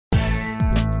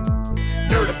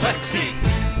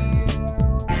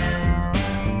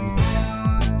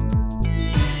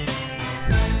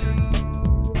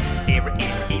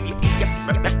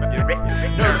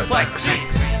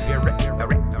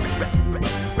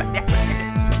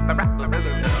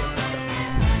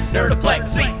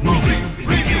Nerdoplexy Movie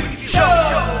Review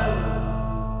Show!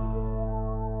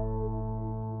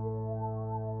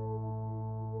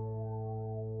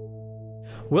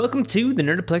 Welcome to the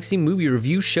Nerdoplexy Movie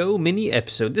Review Show mini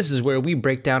episode. This is where we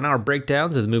break down our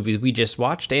breakdowns of the movies we just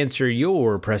watched, answer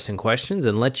your pressing questions,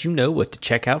 and let you know what to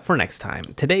check out for next time.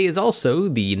 Today is also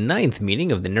the 9th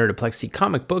meeting of the Nerdoplexy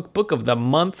Comic Book of the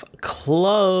Month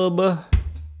Club.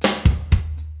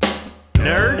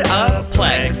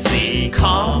 Nerdoplexy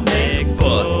Comic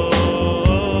Book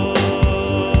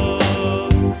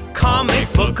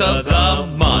of the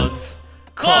Month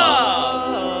Club.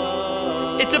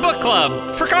 It's a book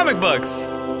club for comic books.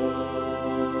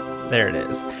 There it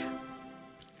is.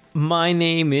 My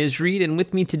name is Reed, and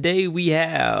with me today we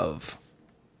have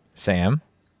Sam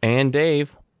and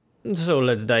Dave. So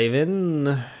let's dive in.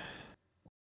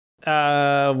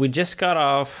 We just got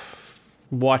off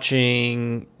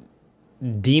watching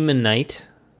Demon Knight,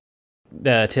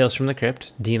 Tales from the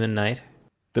Crypt, Demon Knight.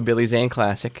 The Billy Zane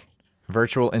classic.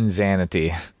 Virtual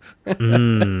Insanity.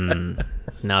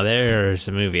 Now there's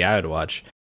a movie I would watch.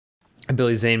 A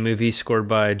Billy Zane movie scored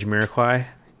by Jamiroquai.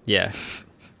 Yeah.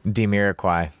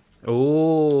 Demiroquai.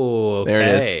 Oh, okay. There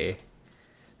it is.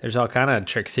 There's all kind of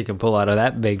tricks he can pull out of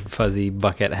that big fuzzy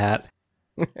bucket hat.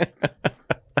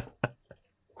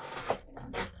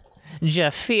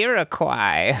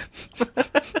 Jaffiroquai.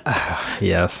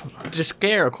 Yes.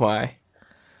 Jamiroquai.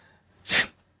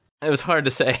 It was hard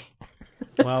to say.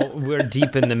 Well, we're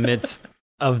deep in the midst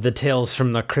of the Tales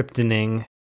from the Cryptoning.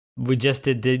 We just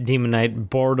did Demon Knight.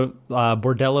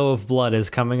 Bordello of Blood is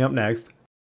coming up next.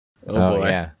 Oh boy.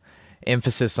 Yeah.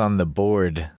 Emphasis on the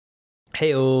board.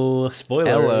 Hey-oh, spoilers.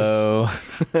 Hello.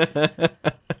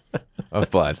 Of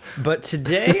blood. But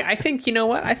today, I think, you know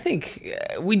what? I think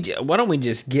why don't we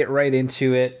just get right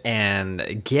into it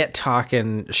and get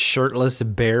talking shirtless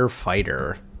bear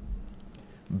fighter.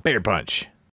 Bear punch.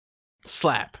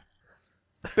 Slap.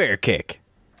 Bear kick.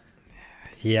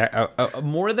 Yeah,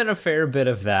 more than a fair bit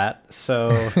of that.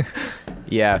 So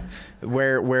Yeah,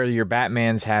 where your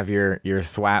Batmans have your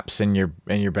thwaps and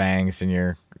your bangs and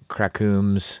your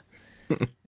cracooms.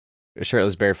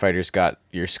 Shirtless bear fighters got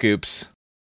your scoops,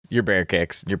 your bear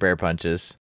kicks, your bear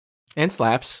punches, And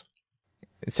slaps.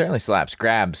 it certainly slaps,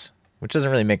 grabs, which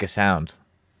doesn't really make a sound.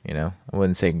 You know, I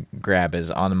wouldn't say grab is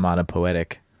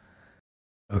onomatopoetic.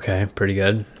 okay, pretty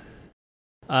good.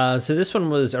 So this one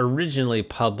was originally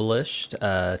published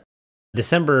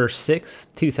December 6th,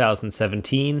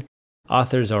 2017.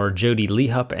 Authors are Jody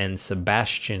Lehup and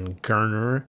Sebastian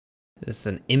Gerner. It's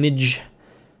an Image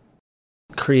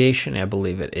creation, I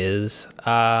believe it is.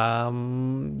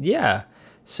 Yeah.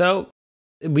 So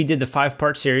we did the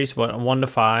 5-part series, 1 to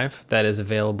 5, that is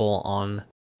available on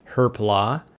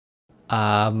Herpla.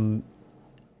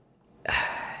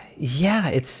 Yeah,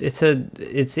 it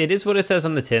is what it says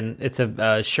on the tin. It's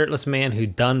a shirtless man who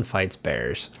done fights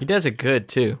bears. He does it good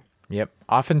too. Yep,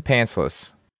 often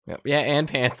pantsless. Yeah, and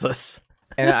pantsless.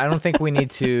 And I don't think we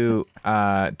need to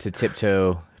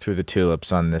tiptoe through the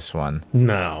tulips on this one.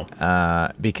 No.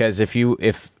 Because if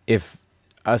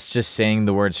us just saying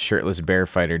the words shirtless bear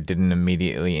fighter didn't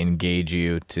immediately engage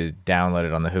you to download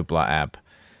it on the Hoopla app,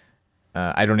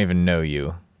 I don't even know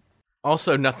you.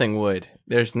 Also, nothing would.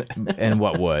 And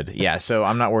what would? Yeah, so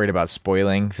I'm not worried about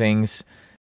spoiling things.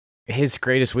 His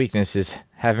greatest weakness is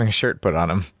having a shirt put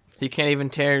on him. He can't even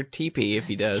tear TP if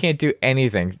he does. Can't do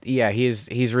anything. Yeah,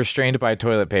 he's restrained by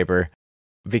toilet paper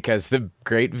because the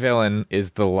great villain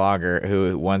is the logger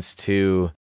who wants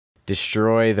to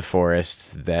destroy the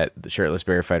forest that the shirtless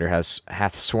bear fighter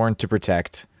hath sworn to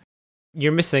protect.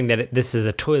 You're missing that this is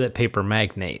a toilet paper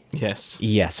magnate. Yes.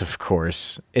 Yes, of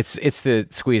course. It's the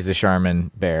Squeeze the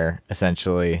Charmin bear,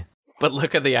 essentially. But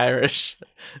look at the Irish.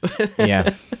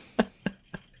 Yeah.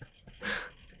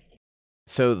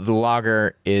 So the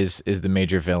logger is the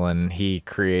major villain. He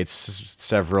creates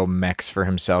several mechs for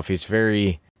himself. He's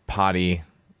very potty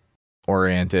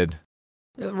oriented.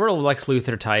 Real Lex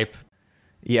Luthor type.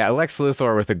 Yeah, Lex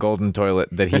Luthor with a golden toilet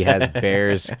that he has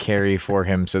bears carry for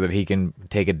him so that he can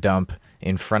take a dump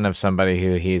in front of somebody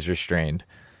who he's restrained.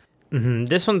 Mm-hmm.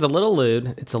 This one's a little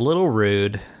lewd. It's a little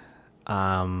rude.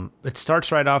 It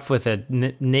starts right off with a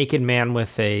naked man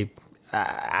with a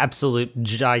absolute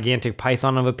gigantic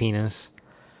python of a penis.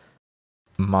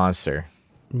 Monster.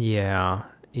 Yeah.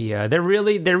 They're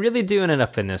really doing it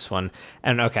up in this one.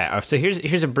 And okay, so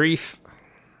here's a brief,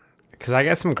 because I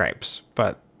got some gripes,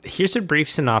 but here's a brief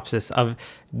synopsis of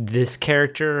this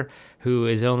character who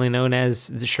is only known as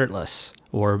the Shirtless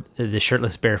or the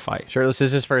Shirtless Bear Fight. Shirtless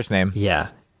is his first name. Yeah.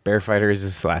 Bear Fighter is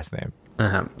his last name.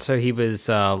 So he was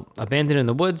abandoned in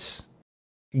the woods,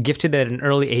 gifted at an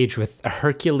early age with a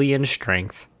Herculean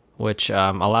strength, which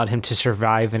allowed him to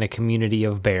survive in a community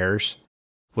of bears,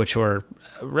 which were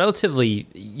relatively,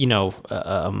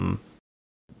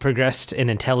 progressed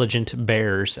and intelligent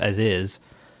bears as is.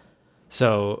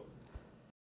 So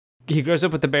he grows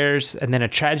up with the bears, and then a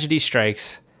tragedy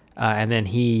strikes, and then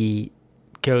he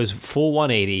goes full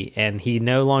 180, and he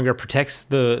no longer protects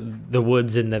the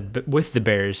woods with the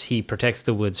bears. He protects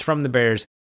the woods from the bears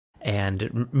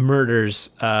and murders.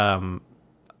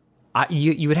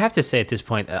 You would have to say at this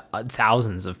point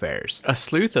thousands of bears. A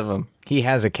sleuth of them. He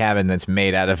has a cabin that's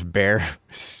made out of bear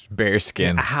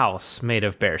skin. A house made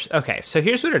of bears. Okay, so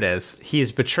here's what it is. He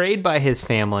is betrayed by his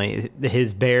family,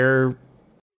 his bear...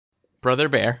 Brother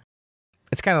bear.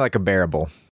 It's kind of like a bearable.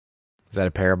 Is that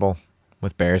a parable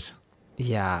with bears?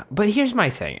 Yeah, but here's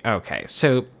my thing. Okay,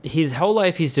 so his whole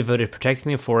life he's devoted to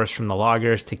protecting the forest from the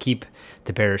loggers to keep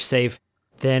the bears safe.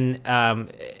 Then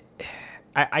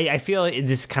I feel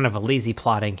this is kind of a lazy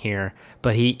plotting here,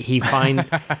 but he finds...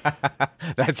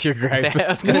 That's your gripe. I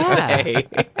was going to say.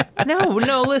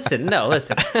 No, listen.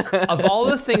 Of all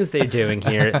the things they're doing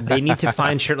here, they need to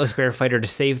find Shirtless Bear Fighter to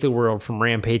save the world from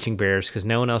rampaging bears because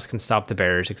no one else can stop the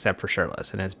bears except for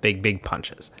Shirtless, and it's big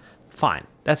punches. Fine.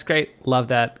 That's great. Love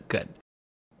that. Good.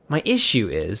 My issue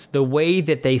is the way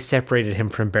that they separated him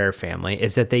from Bear Family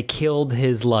is that they killed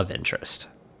his love interest.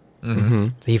 Mm-hmm.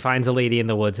 He finds a lady in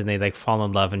the woods and they like fall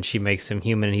in love and she makes him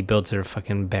human and he builds her a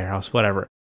fucking bear house, whatever.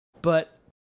 But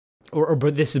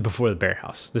this is before the bear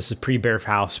house. This is pre-bear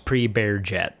house, pre-bear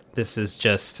jet. This is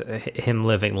just him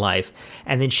living life.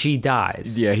 And then she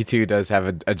dies. Yeah, he too does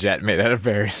have a jet made out of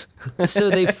bears. So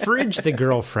they fridge the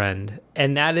girlfriend,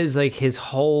 and that is like his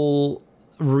whole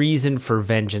reason for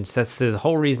vengeance. That's the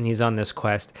whole reason he's on this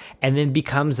quest, and then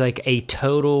becomes like a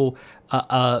total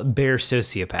bear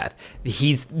sociopath.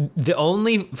 He's the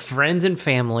only friends and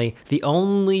family, the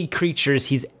only creatures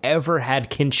he's ever had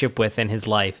kinship with in his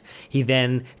life. He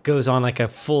then goes on like a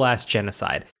full-ass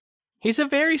genocide. He's a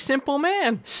very simple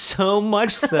man. So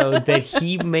much so that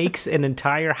he makes an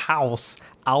entire house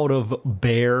out of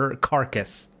bear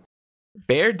carcass.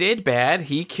 Bear did bad.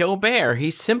 He killed bear.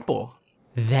 He's simple.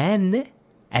 Then,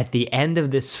 at the end of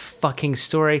this fucking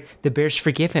story, the bears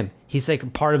forgive him. He's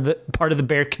like part of the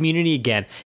bear community again.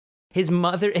 His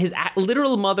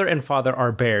literal mother and father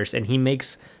are bears, and he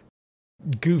makes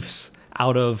goofs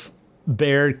out of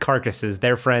bear carcasses,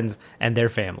 their friends and their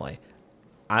family.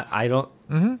 I don't.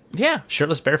 Mm-hmm. Yeah,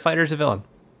 Shirtless Bear Fighter is a villain.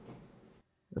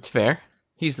 that's fair.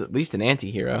 He's at least an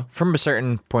anti-hero. From a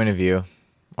certain point of view,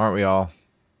 aren't we all?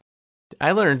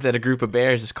 I learned that a group of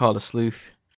bears is called a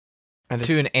sleuth.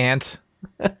 To an ant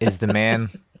is the man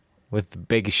with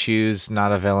big shoes,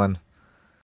 not a villain.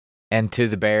 And to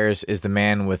the bears is the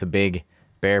man with a big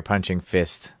bear punching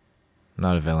fist,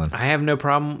 not a villain. I have no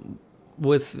problem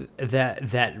with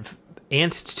that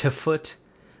ant to foot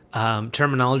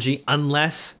terminology,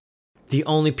 unless the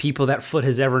only people that Foot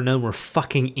has ever known were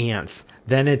fucking ants.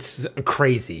 Then it's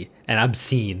crazy and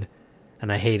obscene,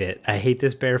 and I hate it. I hate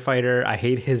this bear fighter. I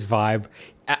hate his vibe.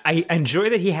 I enjoy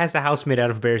that he has a house made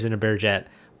out of bears and a bear jet,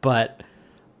 but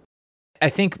I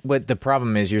think what the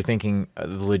problem is, you're thinking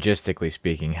logistically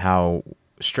speaking, how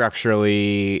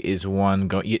structurally is one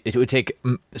going? It would take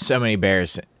so many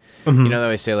bears. Mm-hmm. You know, they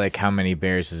always say, like, how many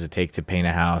bears does it take to paint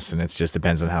a house? And it just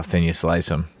depends on how thin you slice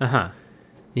them.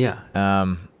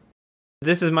 Yeah.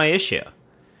 This is my issue.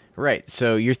 Right.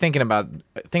 So you're thinking about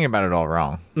it all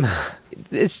wrong.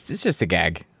 It's just a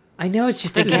gag. I know it's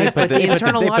just a gag, but the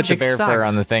internal logic bear sucks. fur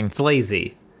on the thing. It's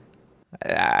lazy.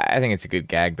 I think it's a good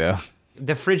gag, though.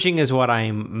 The fridging is what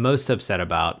I'm most upset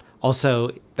about.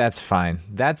 Also, That's fine.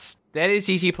 That is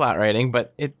easy plot writing,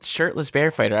 but it's Shirtless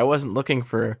Bear Fighter. I wasn't looking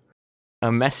for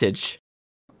a message.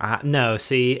 no.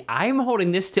 See, I'm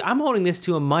holding this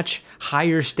to a much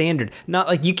higher standard. Not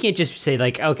like you can't just say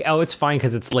like, okay, oh, it's fine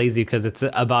because it's lazy because it's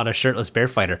about a shirtless bear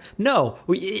fighter. No,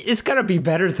 it's gotta be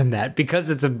better than that because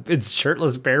it's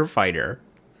Shirtless Bear Fighter.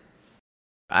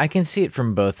 I can see it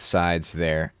from both sides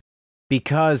there.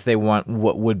 Because they want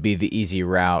what would be the easy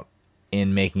route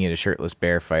in making it a shirtless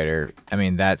bear fighter. I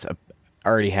mean,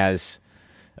 already has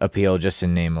appeal just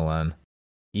in name alone.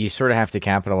 You sort of have to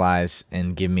capitalize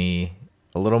and give me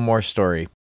a little more story.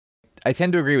 I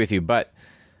tend to agree with you, but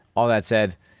all that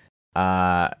said,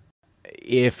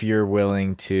 if you're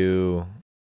willing to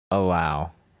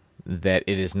allow that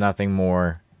it is nothing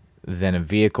more than a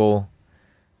vehicle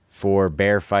for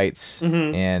bear fights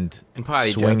and And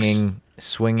potty swinging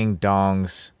swinging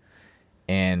dongs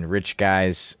and rich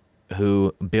guys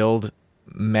who build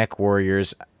mech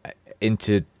warriors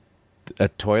into a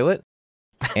toilet.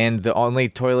 And the only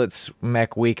toilet's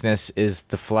mech weakness is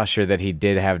the flusher that he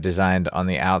did have designed on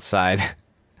the outside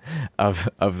of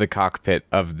the cockpit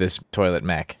of this toilet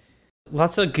mech.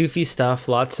 Lots of goofy stuff.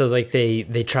 Lots of like they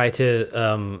try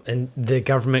to and the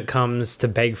government comes to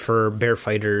beg for bear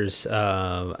fighters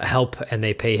help, and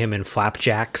they pay him in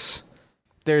flapjacks.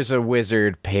 There's a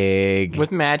wizard pig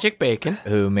with magic bacon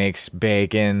who makes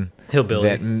bacon.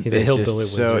 Hillbilly. He's a hillbilly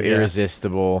just so wizard,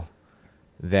 irresistible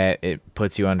that it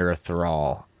puts you under a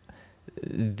thrall.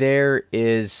 There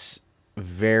is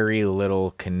very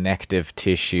little connective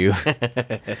tissue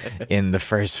in the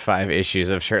first 5 issues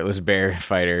of Shirtless Bear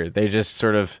Fighter. They're just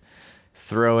sort of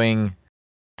throwing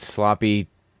sloppy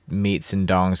meats and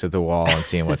dongs at the wall and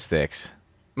seeing what sticks.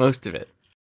 Most of it.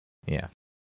 Yeah.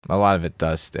 A lot of it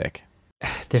does stick.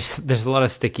 There's a lot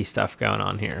of sticky stuff going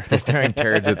on here. They're throwing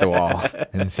turds at the wall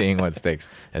and seeing what sticks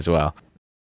as well.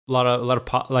 A lot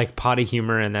of potty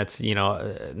humor, and that's,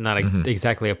 not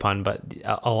exactly a pun, but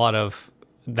a lot of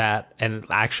that, and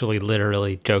actually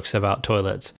literally jokes about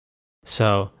toilets.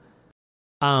 So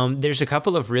there's a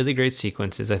couple of really great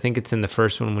sequences. I think it's in the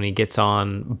first one when he gets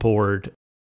on board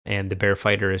and the bear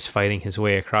fighter is fighting his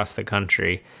way across the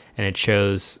country, and it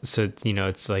shows, so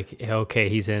it's like, okay,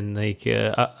 he's in like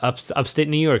upstate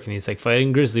New York, and he's like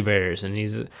fighting grizzly bears, and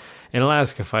he's in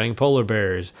Alaska fighting polar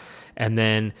bears, and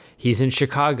then he's in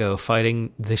Chicago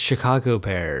fighting the Chicago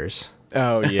Bears.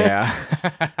 Oh, yeah.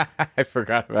 I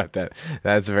forgot about that.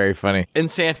 That's very funny. In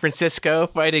San Francisco,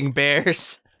 fighting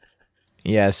bears.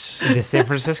 Yes. The San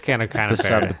Francisco kind of the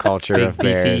bear. subculture Big, of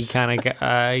bears. beefy kind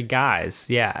of guys.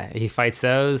 Yeah, he fights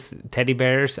those teddy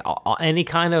bears. Any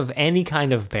kind of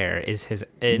bear is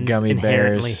Gummy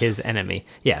inherently bears. his enemy.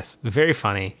 Yes, very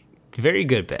funny, very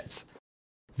good bits.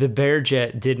 The Bear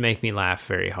Jet did make me laugh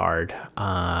very hard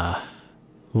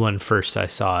when first I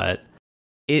saw it.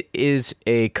 It is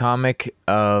a comic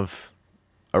of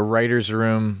a writer's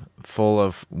room full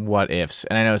of what ifs.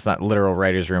 And I know it's not literal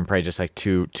writer's room, probably just like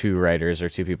two writers or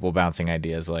two people bouncing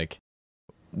ideas like,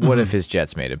 what if his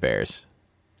jet's made of bears?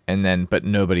 And then, but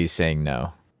nobody's saying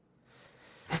no.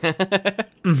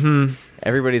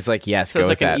 Everybody's like, yes, So go it's with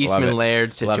like that. an Eastman Laird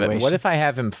Love situation. it. What if I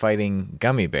have him fighting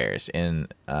gummy bears in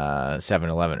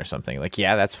 7-Eleven or something? Like,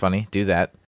 yeah, that's funny. Do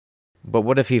that. But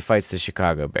what if he fights the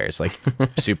Chicago Bears? Like,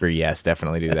 super yes,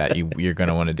 definitely do that. You're going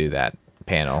to want to do that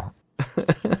panel.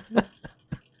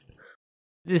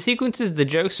 The sequences, the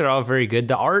jokes are all very good.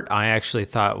 The art I actually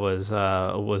thought was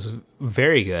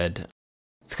very good.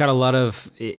 It's got a lot of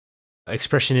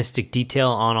expressionistic detail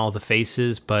on all the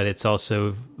faces, but it's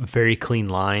also very clean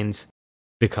lines.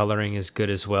 The coloring is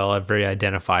good as well, very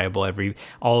identifiable.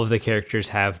 All of the characters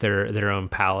have their own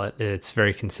palette. It's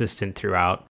very consistent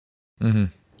throughout. Mm-hmm.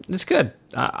 It's good.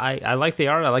 I like the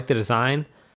art. I like the design.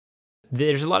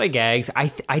 There's a lot of gags.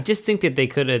 I just think that they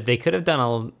could have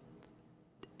done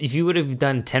if you would have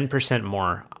done 10%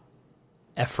 more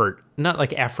effort, not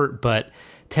like effort, but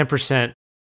 10%.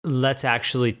 Let's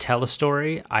actually tell a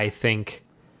story. I think.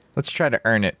 Let's try to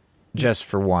earn it just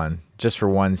for one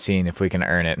scene if we can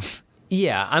earn it.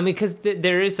 Yeah, I mean, because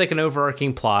there is like an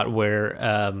overarching plot where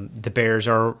the bears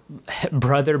are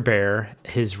Brother Bear,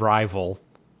 his rival,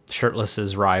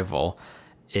 Shirtless's rival,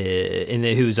 and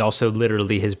who's also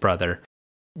literally his brother,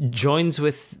 joins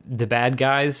with the bad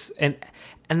guys, and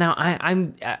now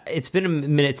I'm it's been a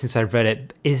minute since I've read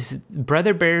it. Is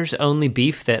Brother Bear's only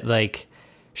beef that like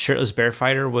Shirtless Bear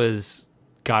Fighter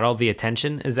got all the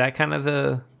attention? Is that kind of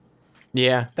the?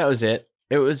 Yeah, that was it.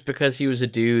 It was because he was a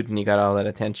dude and he got all that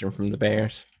attention from the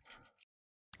bears.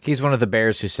 He's one of the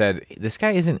bears who said, "This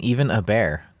guy isn't even a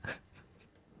bear."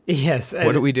 Yes.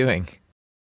 What are we doing?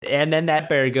 And then that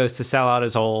bear goes to sell out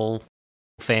his whole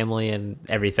family and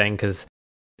everything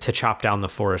to chop down the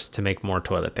forest to make more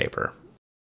toilet paper.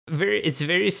 It's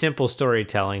very simple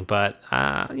storytelling, but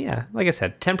yeah, like I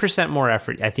said, 10% more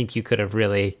effort. I think you could have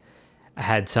really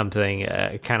had something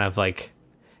kind of like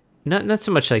not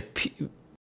so much like.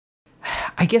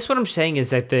 I guess what I'm saying is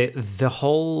that the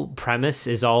whole premise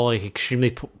is all like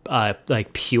extremely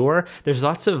like pure. There's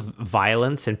lots of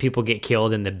violence and people get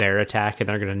killed in the bear attack and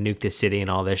they're gonna nuke the city and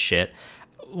all this shit,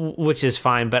 which is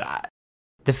fine. But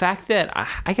the fact that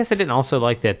I guess I didn't also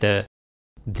like that the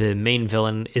main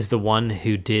villain is the one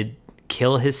who did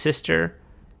kill his sister,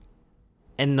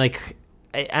 and like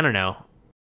I don't know.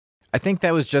 I think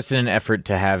that was just in an effort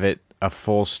to have it a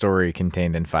full story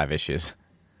contained in 5 issues.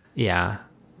 Yeah.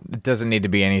 It doesn't need to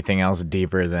be anything else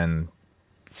deeper than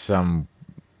some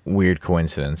weird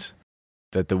coincidence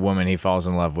that the woman he falls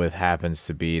in love with happens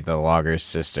to be the logger's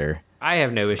sister I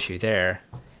have no issue there.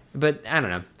 But I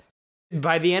don't know.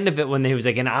 By the end of it, when he was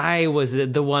like, and I was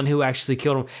the one who actually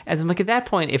killed him, and I'm like, at that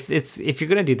point, if you're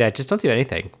gonna do that, just don't do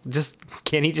anything. Just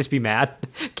can he just be mad?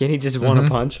 Can he just want to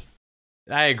punch?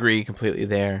 I agree completely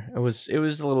there. It was a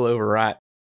little overwrought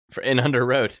and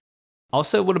underwrote.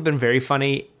 Also, it would have been very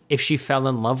funny if she fell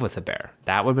in love with a bear.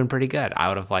 That would have been pretty good. I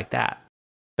would have liked that.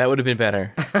 That would have been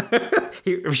better.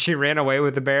 If she ran away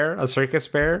with a bear, a circus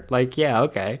bear, like, yeah,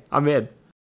 okay, I'm in.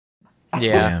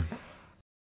 Yeah.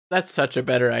 That's such a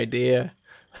better idea.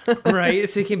 Right?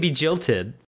 So he can be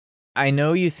jilted. I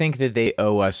know you think that they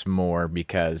owe us more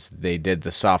because they did the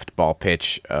softball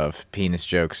pitch of penis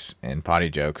jokes and potty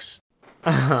jokes.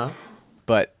 Uh-huh.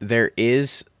 But there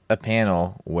is a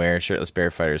panel where Shirtless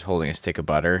Bear Fighter is holding a stick of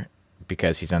butter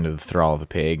because he's under the thrall of a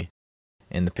pig,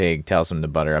 and the pig tells him to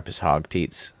butter up his hog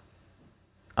teats.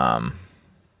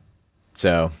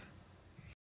 So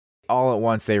all at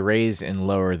once they raise and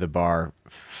lower the bar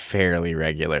fairly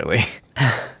regularly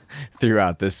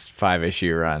throughout this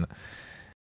 5-issue run.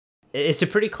 It's a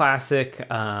pretty classic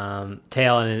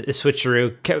tale and a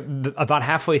switcheroo. About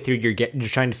halfway through, you're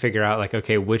trying to figure out, like,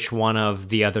 okay, which one of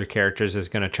the other characters is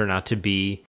going to turn out to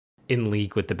be in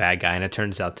league with the bad guy, and it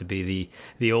turns out to be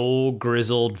the old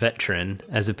grizzled veteran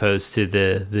as opposed to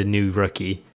the new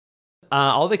rookie.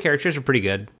 All the characters are pretty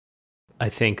good. I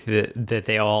think that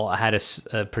they all had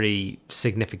a pretty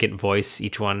significant voice.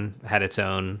 Each one had its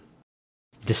own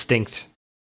distinct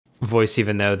voice,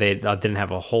 even though they didn't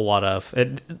have a lot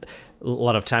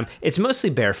of time. It's mostly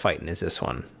bear fighting is this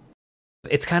one.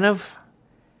 It's kind of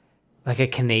like a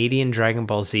Canadian Dragon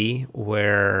Ball Z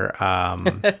where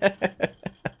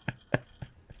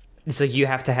it's like you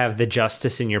have to have the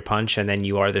justice in your punch and then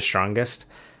you are the strongest,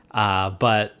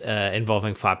 but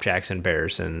involving flapjacks and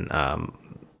bears and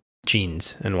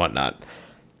jeans and whatnot.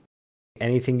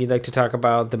 Anything you'd like to talk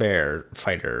about the bear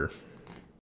fighter?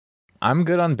 I'm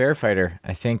good on Bear Fighter.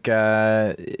 I think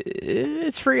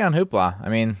it's free on Hoopla. I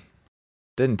mean,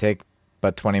 didn't take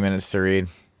but 20 minutes to read.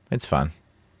 It's fun.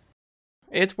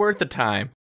 It's worth the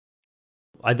time.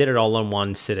 I did it all in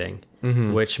one sitting,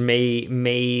 which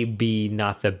may be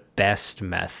not the best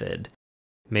method.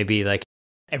 Maybe like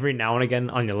every now and again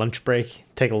on your lunch break,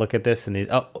 take a look at this and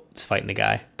it's fighting a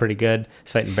guy. Pretty good.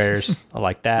 It's fighting bears. I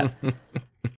like that.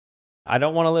 I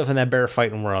don't want to live in that bear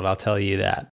fighting world, I'll tell you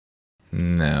that.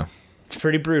 No. It's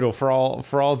pretty brutal for all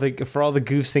the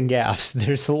goofs and gaffs.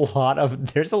 There's a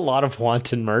lot of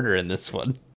wanton murder in this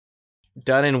one.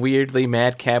 Done in weirdly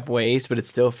madcap ways, but it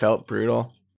still felt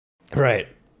brutal. Right.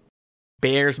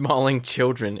 Bears mauling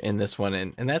children in this one,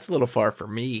 and that's a little far for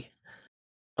me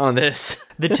on this.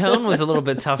 The tone was a little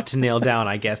bit tough to nail down,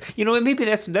 I guess. You know, maybe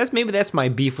that's my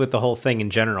beef with the whole thing in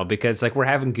general, because like we're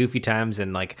having goofy times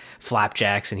and like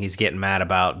flapjacks and he's getting mad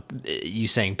about you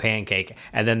saying pancake,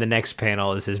 and then the next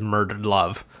panel is his murdered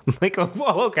love. I'm like,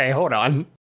 whoa, okay, hold on.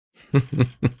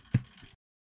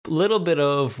 Little bit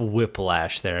of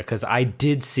whiplash there, because I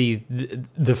did see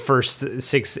the first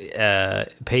 6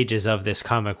 pages of this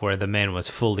comic where the man was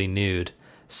fully nude.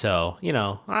 So, you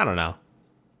know, I don't know.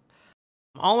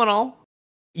 All in all,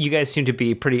 you guys seem to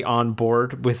be pretty on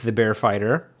board with the bear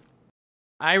fighter.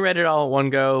 I read it all at one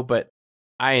go, but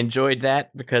I enjoyed that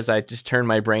because I just turned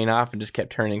my brain off and just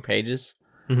kept turning pages.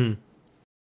 Mm-hmm.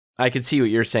 I could see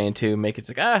what you're saying too. Make it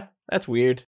like, that's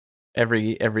weird.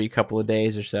 Every couple of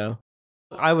days or so.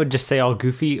 I would just say all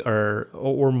goofy or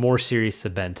more serious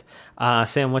event.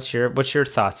 Sam, what's your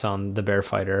thoughts on the bear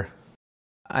fighter?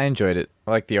 I enjoyed it.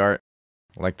 I like the art.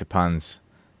 I like the puns.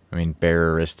 I mean,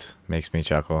 bearerist makes me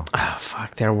chuckle. Oh,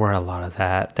 fuck. There was a lot of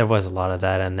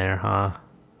that in there, huh?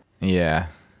 Yeah.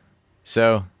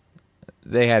 So,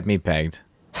 they had me pegged.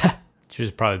 There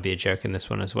should probably be a joke in this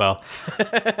one as well.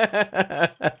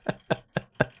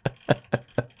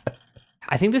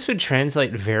 I think this would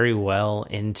translate very well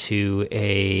into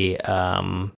a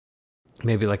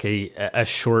maybe like a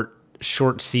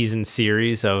short season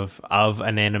series of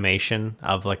an animation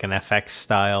of like an FX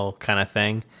style kind of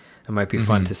thing. It might be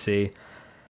fun to see.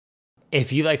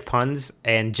 If you like puns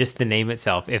and just the name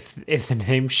itself, if the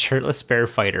name Shirtless Bear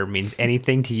Fighter means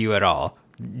anything to you at all,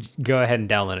 go ahead and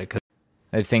download it.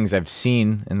 They're things I've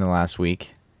seen in the last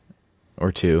week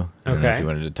or two. I don't know if you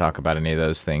wanted to talk about any of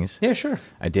those things. Yeah, sure.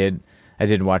 I did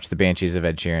watch The Banshees of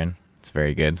Ed Sheeran. It's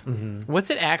very good. Mm-hmm. What's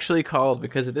it actually called?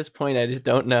 Because at this point, I just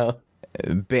don't know.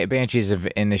 Banshees of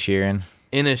Inisherin.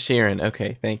 Inisherin.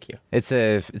 Okay, thank you. It's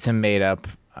a made up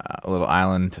little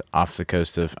island off the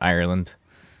coast of Ireland.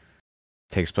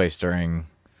 Takes place during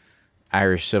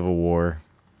Irish Civil War.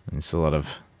 It's a lot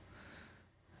of,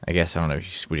 I guess, I don't know,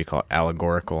 would you call it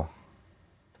allegorical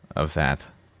of that?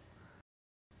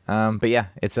 But yeah,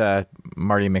 it's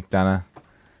Marty McDonough.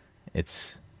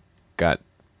 It's got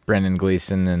Brendan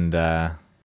Gleeson and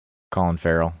Colin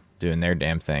Farrell doing their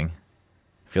damn thing.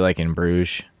 I feel like In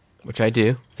Bruges, Which I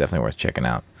do. it's definitely worth checking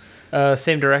out.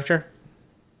 Same director?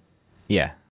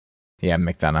 Yeah,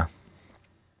 McDonough.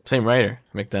 Same writer,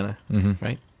 McDonough. Mm-hmm.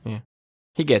 Right? Yeah.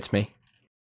 He gets me.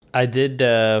 I did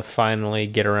finally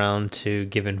get around to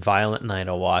giving Violent Night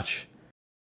a watch.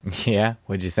 Yeah,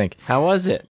 what'd you think? How was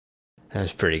it? That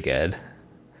was pretty good.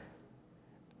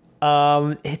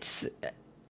 It's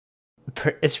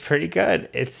pretty good.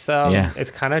 It's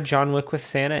it's kind of John Wick with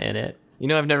Santa in it. You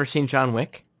know, I've never seen John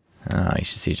Wick. Oh, you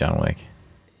should see John Wick.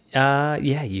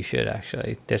 Yeah, you should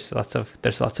actually. There's lots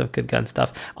of good gun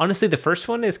stuff. Honestly, the first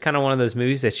one is kind of one of those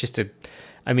movies that's just it's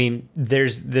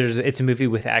a movie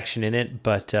with action in it,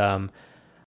 but I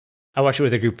watched it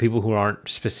with a group of people who aren't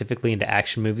specifically into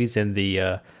action movies, and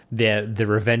the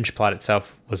revenge plot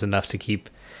itself was enough to keep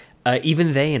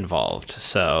even they involved.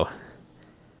 So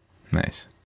Nice.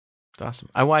 It's awesome.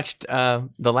 I watched The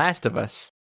Last of Us,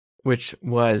 which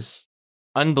was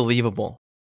unbelievable.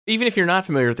 Even if you're not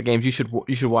familiar with the games, you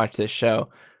should watch this show.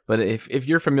 But if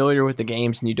you're familiar with the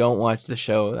games and you don't watch the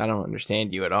show, I don't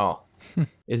understand you at all.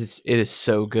 It is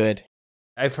so good.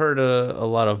 I've heard a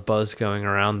lot of buzz going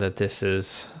around that this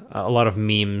is a lot of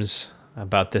memes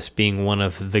about this being one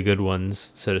of the good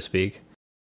ones, so to speak.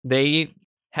 They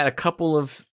had a couple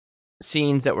of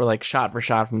scenes that were like shot for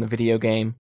shot from the video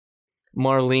game.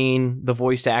 Marlene, the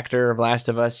voice actor of Last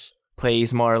of Us,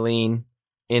 plays Marlene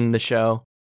in the show,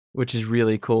 which is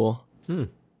really cool.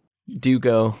 Do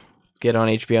go get on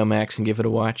HBO Max and give it a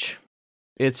watch.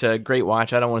 It's a great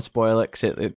watch. I don't want to spoil it because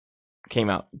it came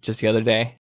out just the other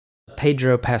day.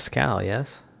 Pedro Pascal,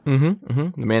 yes? The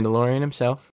Mandalorian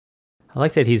himself. I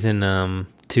like that he's in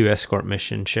 2 escort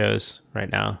mission shows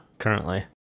right now, currently.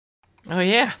 Oh,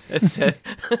 yeah. That's it.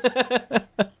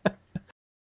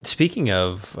 Speaking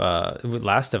of with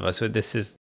Last of Us, this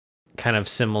is kind of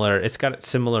similar. It's got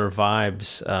similar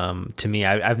vibes to me.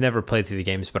 I've never played through the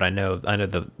games, but I know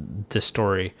the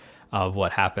story of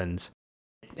what happens.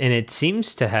 And it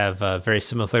seems to have a very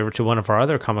similar flavor to one of our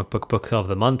other comic book of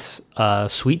the month,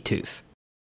 Sweet Tooth.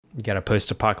 You got a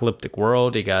post-apocalyptic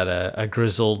world. You got a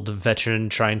grizzled veteran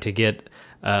trying to get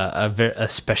a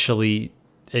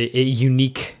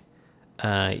unique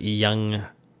young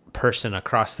person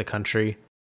across the country.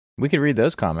 We could read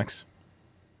those comics.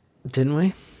 Didn't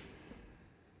we?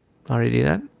 Already do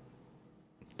that?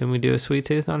 Didn't we do a Sweet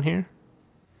Tooth on here?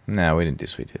 No, we didn't do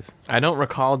Sweet Tooth. I don't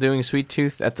recall doing Sweet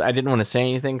Tooth. I didn't want to say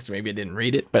anything because maybe I didn't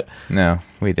read it, but No,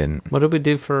 we didn't. What did we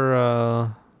do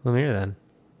for Lemire then?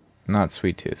 Not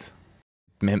Sweet Tooth.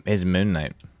 His Moon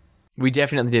Knight. we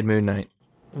definitely did Moon Knight.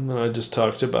 And then I just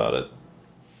talked about it.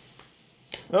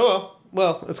 Oh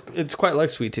well, it's quite like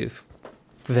Sweet Tooth.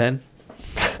 Then.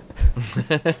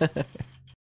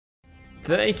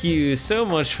 Thank you so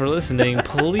much for listening.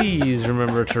 Please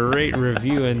remember to rate,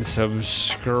 review, and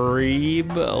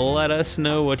subscribe. Let us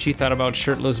know what you thought about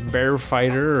Shirtless Bear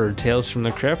Fighter or Tales from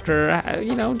the Crypt, or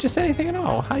just anything at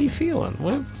all. How you feeling?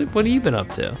 What have you been up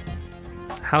to?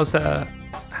 How's your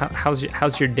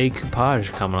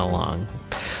decoupage coming along?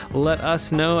 Let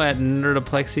us know at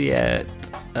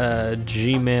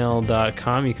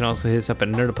nerdoplexy@gmail.com. You can also hit us up at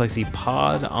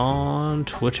nerdoplexypod on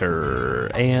Twitter.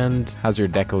 And how's your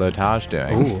decolletage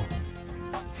doing? Ooh.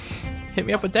 Hit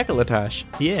me up with decolletage.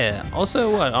 Yeah.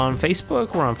 Also, what, on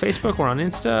Facebook? We're on Facebook. We're on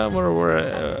Insta.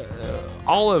 We're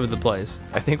all over the place.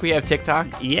 I think we have TikTok.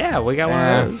 Yeah, we got one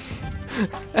of those.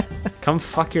 Come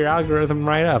fuck your algorithm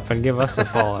right up and give us a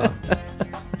follow.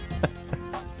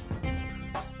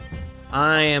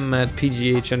 I am at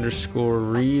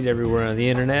PGH_Reed everywhere on the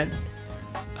internet.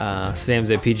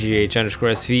 Sam's at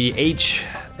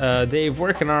PGH_SVH. Dave,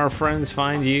 where can our friends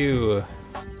find you?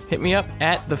 Hit me up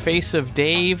at the Face of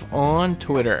Dave on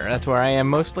Twitter. That's where I am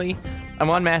mostly. I'm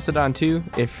on Mastodon too,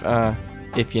 if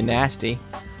you're nasty,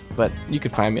 but you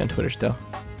can find me on Twitter still.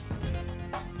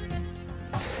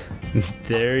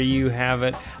 There you have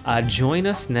it. Join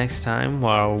us next time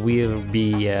while we'll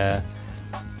be.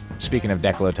 Speaking of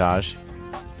decolletage,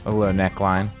 a low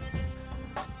neckline.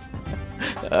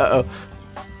 Uh-oh.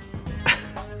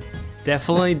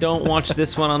 Definitely don't watch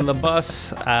this one on the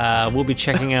bus. We'll be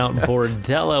checking out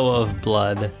Bordello of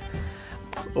Blood.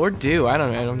 Or do. I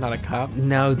don't know. I'm not a cop.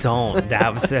 No, don't.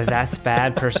 That's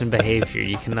bad person behavior.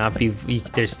 You cannot be.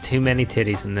 There's too many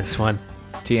titties in this one.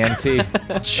 TNT.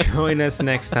 Join us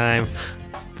next time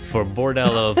for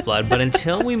Bordello of Blood. But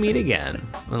until we meet again,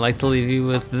 I'd like to leave you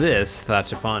with this thought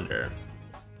to ponder.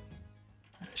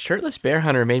 Shirtless Bear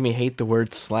Hunter made me hate the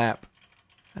word slap.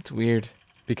 That's weird.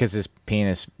 Because his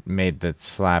penis made the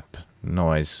slap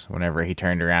noise whenever he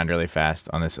turned around really fast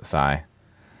on his thigh.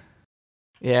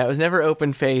 Yeah, it was never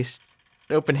open faced,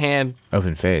 open hand.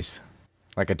 Open faced.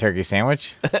 Like a turkey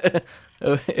sandwich?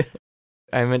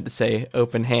 I meant to say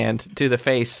open hand to the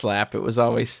face slap. It was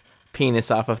always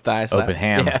penis off of thigh slap. Open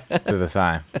ham to the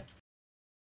thigh.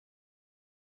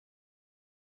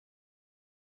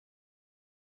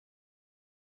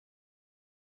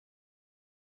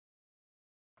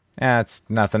 Yeah, it's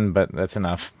nothing, but that's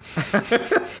enough.